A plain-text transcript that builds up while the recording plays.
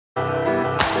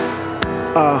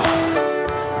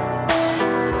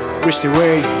Reach the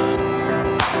way.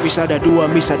 Bisa ada dua.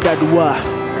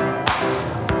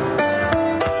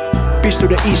 Peace to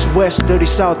the east, west, dirty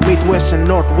south, midwest and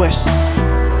northwest.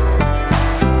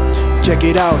 Check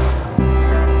it out.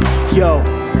 Yo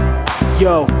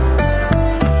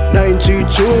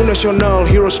 92 National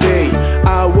Heroes Day.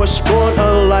 I was born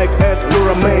alive at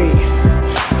Luramay.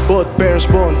 Both parents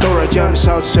born Torajan,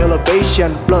 South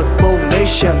Celebration, blood bone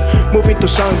nation. Moving to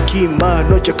Sangkima,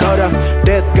 no Jakarta.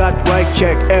 Dad got right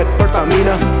check at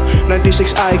Pertamina.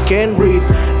 96 I can read.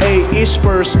 A is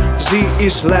first, Z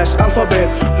is last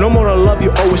alphabet. No more I love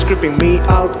you, always creeping me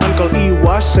out. Uncle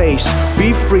Iwa says,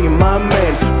 be free my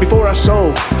man. Before I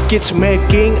saw kids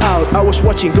making out, I was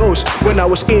watching ghosts when I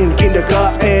was in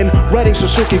kindergarten. Riding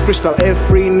Suzuki Crystal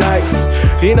every night.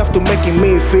 Enough to making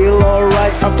me feel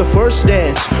alright. After first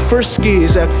dance, first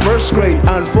kiss at first grade.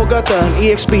 Unforgotten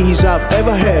EXPs I've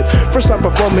ever had. First time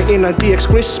performing in a DX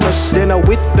Christmas. Then I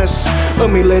witnessed a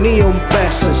millennium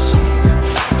passes.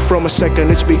 From a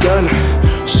second it's begun,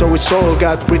 so it's all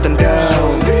got written down.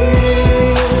 So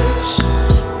it's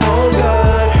all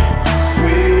got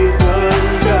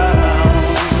written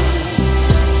down.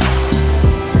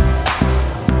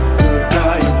 The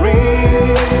diary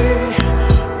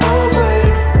of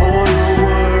an oil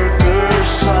worker's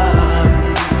son.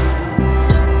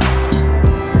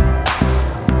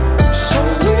 So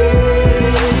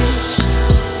it's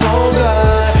all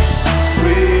got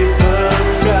written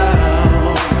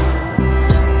down.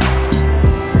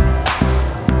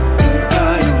 The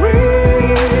diary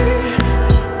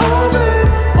of an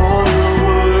oil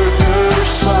worker's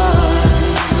son.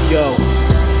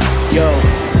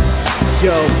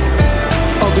 Yo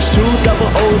August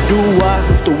 2002,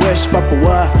 moved to West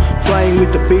Papua, flying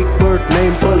with the big bird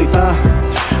named Pelita.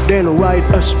 Then ride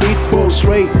a speedboat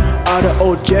straight out of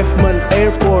Old Jeffman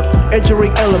Airport,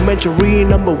 entering elementary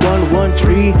number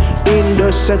 113 in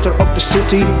the center of the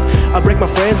city. I break my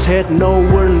friend's head, no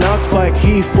we're not fight.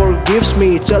 He forgives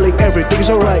me, telling everything's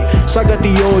alright.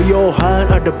 Sagatio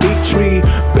Johan at the big tree,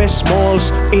 best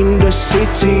malls in the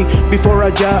city. Before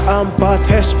Raja Ampat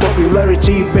has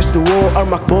popularity, best duo are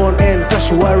Macbon and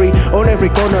Kasuari. On every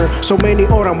corner, so many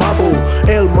orang mabo.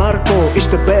 El Marco is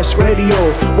the best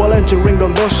radio. While entering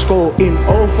Don Bosco in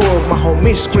 04, my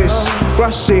homies Chris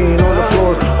crossing on the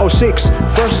floor. 06,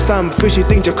 first time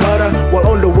visiting Jakarta, while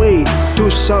on the way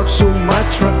to South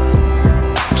Sumatra.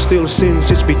 Still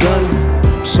since it's begun,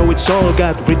 so it's all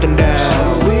got written down.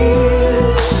 So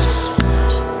it's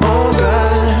all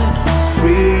got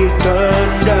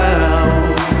written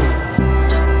down.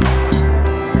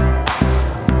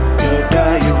 The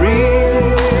diary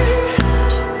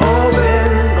of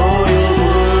an oil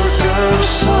worker's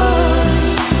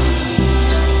son.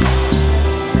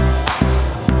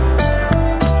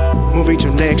 Moving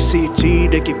to next city,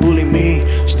 they keep bullying me.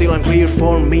 Still unclear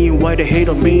for me why they hate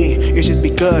on me. Is it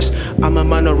because I'm a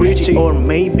minority, or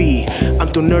maybe I'm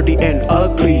too nerdy and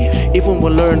ugly? Even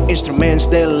when I learn instruments,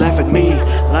 they laugh at me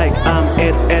like I'm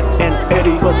Ed and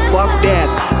Eddie. But fuck that,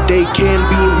 they can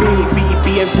be me.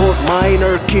 BP and Port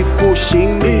Minor keep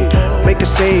pushing me. Make a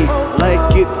say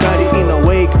like it got it in a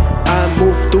wake. I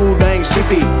moved to Dang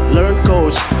City, learn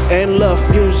codes and love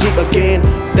music again.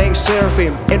 Thanks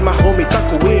Seraphim and my homie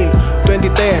Takuin.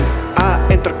 2010, I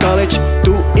enter college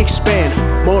to expand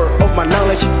more of my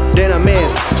knowledge than I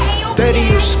meant.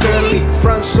 Tedious, curly,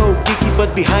 front so geeky,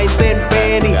 but behind 10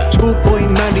 penny.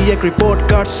 2.90 report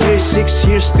card says 6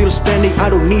 years still standing. I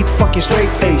don't need fucking straight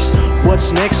A's.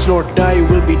 What's next, Lord? Die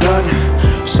will be done,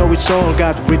 so it's all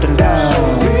got written down. So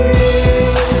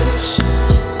it's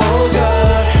all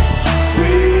got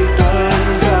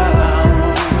written down.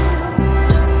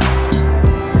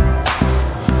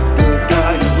 The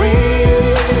diary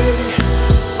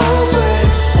of an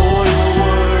oil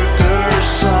worker's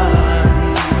son.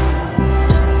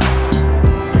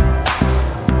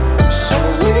 So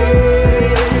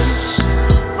it's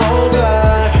all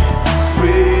got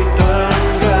written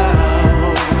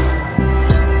down.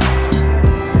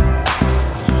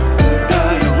 The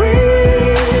diary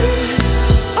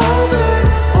of an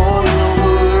oil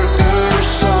worker's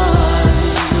son.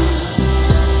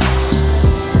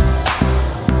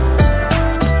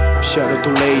 Shout out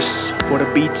to Laze for the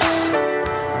beats.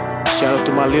 Shout out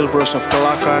to my little bros of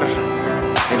Klakar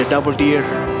and the Double Deer.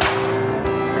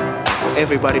 For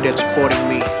everybody that's supporting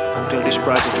me until this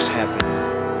project has happened.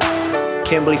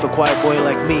 Can't believe a quiet boy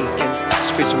like me can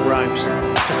spit some rhymes.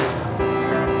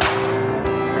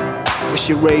 Wish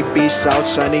you Ray, peace out,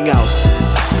 signing out.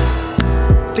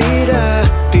 Tida,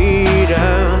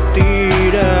 tida,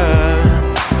 tida.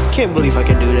 Can't believe I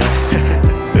can do that.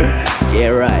 Yeah,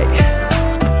 right.